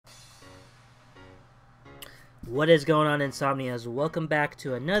What is going on, Insomnias? Welcome back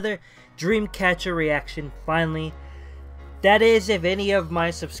to another Dreamcatcher reaction, finally. That is, if any of my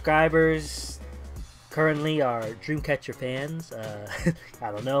subscribers currently are Dreamcatcher fans.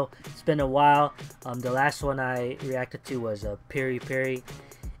 I don't know. It's been a while. The last one I reacted to was Peri Peri,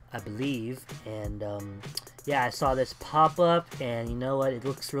 I believe. And yeah, I saw this pop up, and you know what? It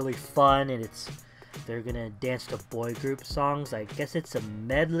looks really fun, and they're gonna dance to boy group songs. I guess it's a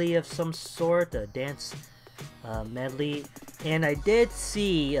medley of some sort, a dance medley. And I did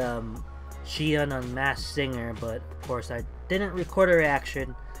see Shion on Masked Singer, but of course I didn't record a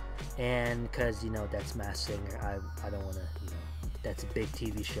reaction, and because, you know, that's Masked Singer, I don't want to, you know, that's a big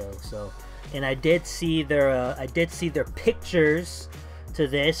TV show. So, and I did see their pictures to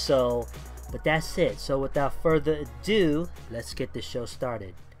this, so, but that's it. So without further ado, let's get the show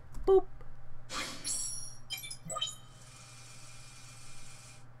started. Boop.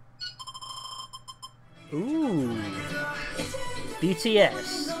 Ooh,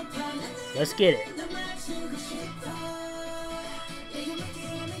 BTS. Let's get it.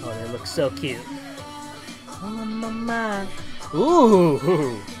 Oh, they look so cute. Oh my mind.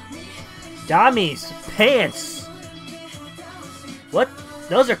 Ooh, Dami's pants. What?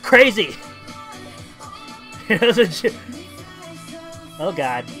 Those are crazy. Those are oh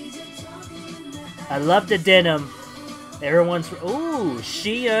god. I love the denim. Everyone's ooh,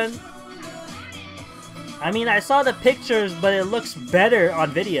 Shion. I mean, I saw the pictures, but it looks better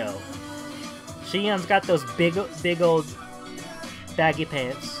on video. Shiyeon's got those big old baggy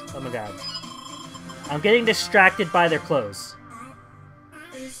pants. Oh my god. I'm getting distracted by their clothes.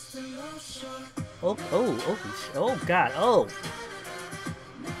 Oh god, oh.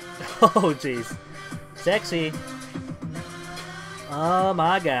 Oh jeez. Sexy. Oh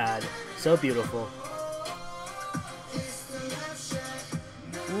my god. So beautiful.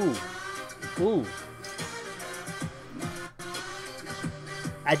 Ooh. Ooh.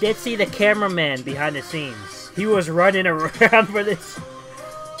 I did see the cameraman behind the scenes. He was running around for this.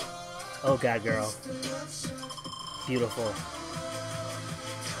 Oh god, girl. Beautiful.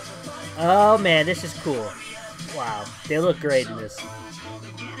 Oh man, this is cool. Wow, they look great in this.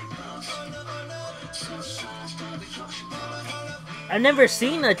 I've never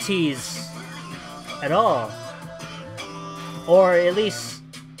seen a tease at all. Or at least,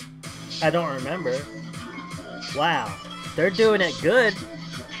 I don't remember. Wow, they're doing it good.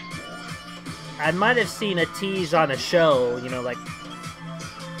 I might have seen a tease on a show, you know, like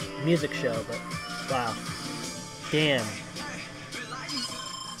music show, but wow. Damn.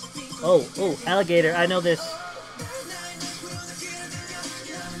 Oh, alligator, I know this.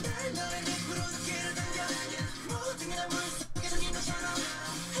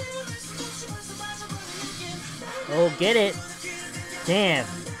 Oh, get it. Damn.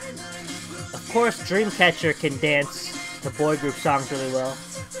 Of course Dreamcatcher can dance to boy group songs really well.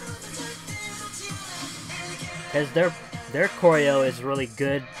 Because their choreo is really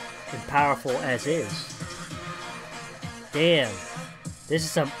good and powerful as is. Damn. This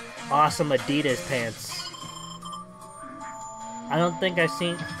is some awesome Adidas pants. I don't think I've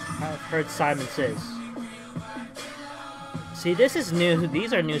heard Simon Says. See, this is new.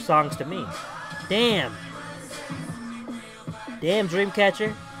 These are new songs to me. Damn. Damn,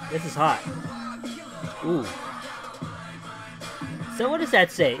 Dreamcatcher. This is hot. Ooh. So what does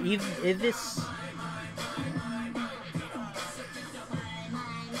that say? If this...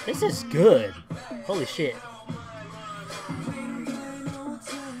 This is good. Holy shit.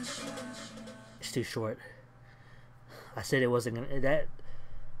 It's too short. I said it wasn't gonna... That...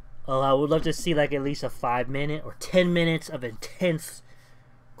 Oh, I would love to see like at least a 5-minute or 10 minutes of intense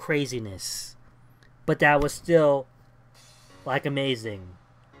craziness. But that was still like amazing.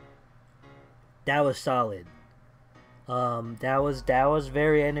 That was solid. That was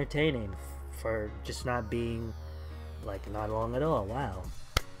very entertaining for just not being like not long at all. Wow.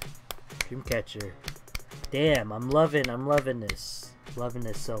 Dreamcatcher. Damn, I'm loving this. Loving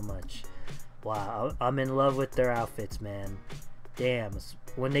this so much. Wow, I'm in love with their outfits, man. Damn.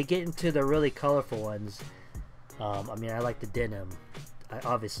 When they get into the really colorful ones, I mean, I like the denim,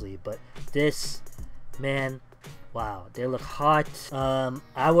 obviously, but this, man, wow, they look hot.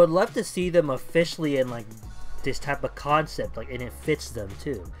 I would love to see them officially in like this type of concept, like, and it fits them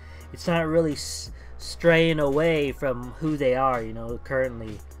too. It's not really straying away from who they are, you know,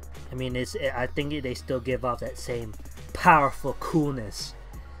 currently. I mean, I think they still give off that same powerful coolness,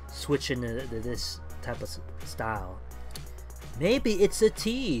 switching to this type of style. Maybe it's a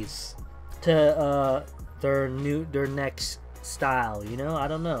tease to their next style, you know? I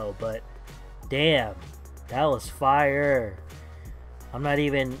don't know, but damn, that was fire. I'm not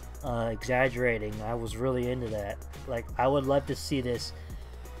even exaggerating. I was really into that. Like, I would love to see this.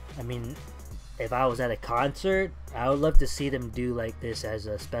 I mean, if I was at a concert, I would love to see them do like this as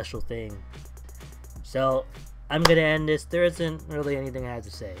a special thing. So I'm gonna end this. There isn't really anything I have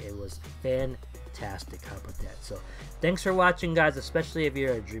to say. It was fantastic. How about that? So thanks for watching, guys, especially if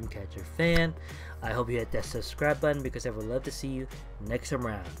you're a Dreamcatcher fan. I hope you hit that subscribe button because I would love to see you next time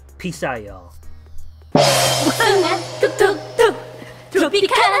around. Peace out, y'all.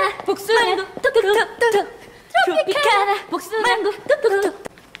 복숭아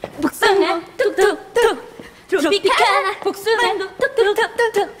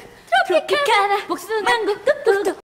복숭아